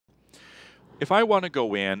If I want to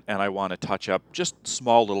go in and I want to touch up just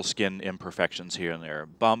small little skin imperfections here and there,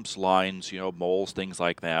 bumps, lines, moles, things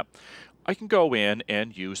like that, I can go in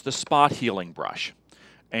and use the spot healing brush.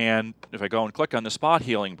 And if I go and click on the spot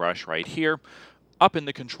healing brush right here, up in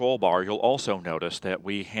the control bar, you'll also notice that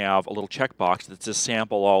we have a little checkbox that says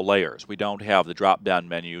sample all layers. We don't have the drop-down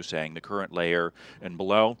menu saying the current layer and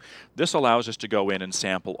below. This allows us to go in and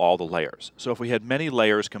sample all the layers. So if we had many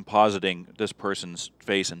layers compositing this person's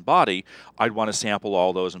face and body, I'd want to sample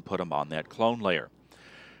all those and put them on that clone layer.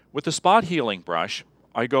 With the spot healing brush,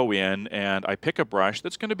 I go in and I pick a brush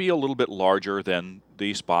that's going to be a little bit larger than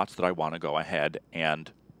the spots that I want to go ahead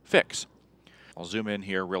and fix. I'll zoom in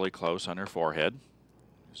here really close on her forehead.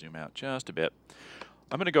 Zoom out just a bit.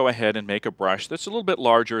 I'm going to go ahead and make a brush that's a little bit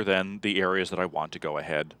larger than the areas that I want to go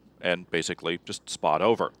ahead and basically just spot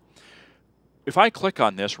over. If I click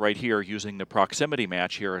on this right here using the proximity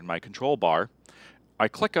match here in my control bar, I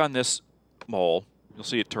click on this mole, you'll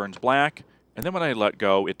see it turns black, and then when I let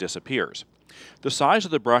go, it disappears. The size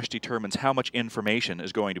of the brush determines how much information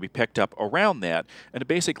is going to be picked up around that, and it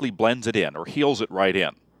basically blends it in or heals it right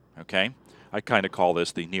in. Okay? I kind of call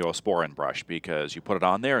this the Neosporin brush because you put it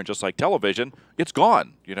on there and just like television, it's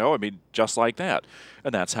gone, just like that.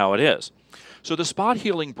 And that's how it is. So the spot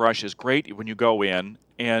healing brush is great when you go in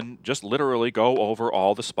and just literally go over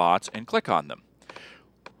all the spots and click on them.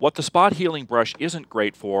 What the spot healing brush isn't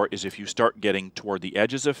great for is if you start getting toward the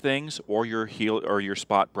edges of things or your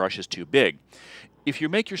spot brush is too big. If you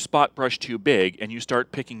make your spot brush too big and you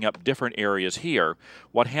start picking up different areas here,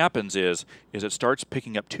 what happens is it starts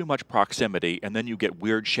picking up too much proximity and then you get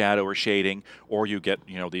weird shadow or shading or you get,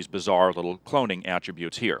 these bizarre little cloning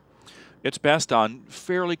attributes here. It's best on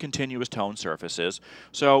fairly continuous tone surfaces,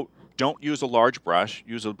 so don't use a large brush.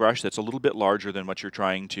 Use a brush that's a little bit larger than what you're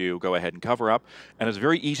trying to go ahead and cover up, and it's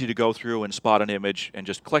very easy to go through and spot an image and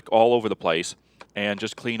just click all over the place and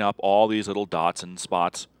just clean up all these little dots and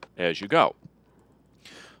spots as you go.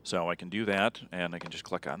 So I can do that, and I can just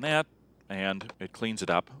click on that, and it cleans it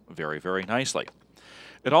up very, very nicely.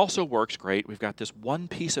 It also works great. We've got this one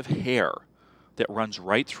piece of hair that runs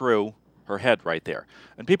right through her head right there.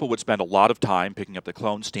 And people would spend a lot of time picking up the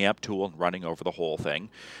clone stamp tool and running over the whole thing.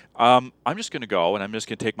 I'm just going to go, and I'm just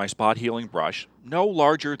going to take my spot healing brush, no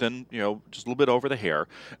larger than, just a little bit over the hair,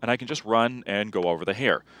 and I can just run and go over the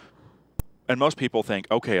hair. And most people think,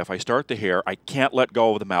 okay, if I start the hair, I can't let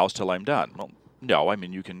go of the mouse till I'm done. Well, no,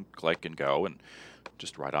 you can click and go and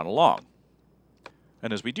just ride on along.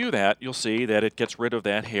 And as we do that, you'll see that it gets rid of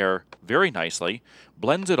that hair very nicely,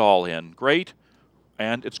 blends it all in, great,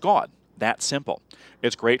 and it's gone. That simple.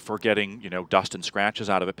 It's great for getting, dust and scratches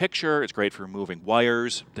out of a picture. It's great for removing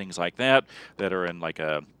wires, things like that are in like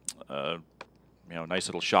a nice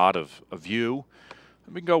little shot of a view.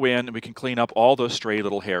 And we can go in and we can clean up all those stray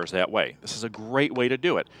little hairs that way. This is a great way to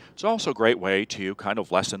do it. It's also a great way to kind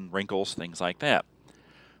of lessen wrinkles, things like that.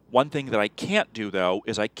 One thing that I can't do, though,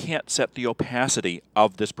 is I can't set the opacity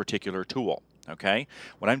of this particular tool. Okay?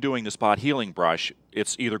 When I'm doing the spot healing brush,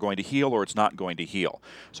 it's either going to heal or it's not going to heal.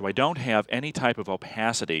 So I don't have any type of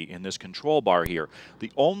opacity in this control bar here.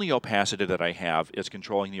 The only opacity that I have is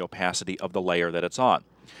controlling the opacity of the layer that it's on.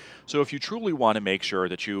 So if you truly want to make sure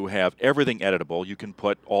that you have everything editable, you can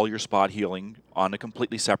put all your spot healing on a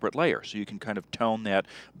completely separate layer. So you can kind of tone that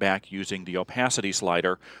back using the opacity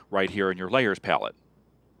slider right here in your layers palette.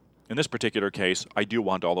 In this particular case, I do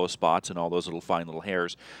want all those spots and all those little fine little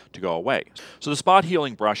hairs to go away. So the spot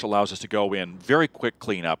healing brush allows us to go in very quick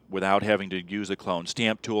cleanup without having to use the clone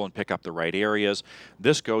stamp tool and pick up the right areas.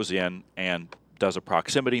 This goes in and does a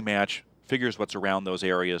proximity match, figures what's around those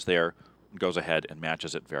areas there, and goes ahead and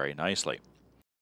matches it very nicely.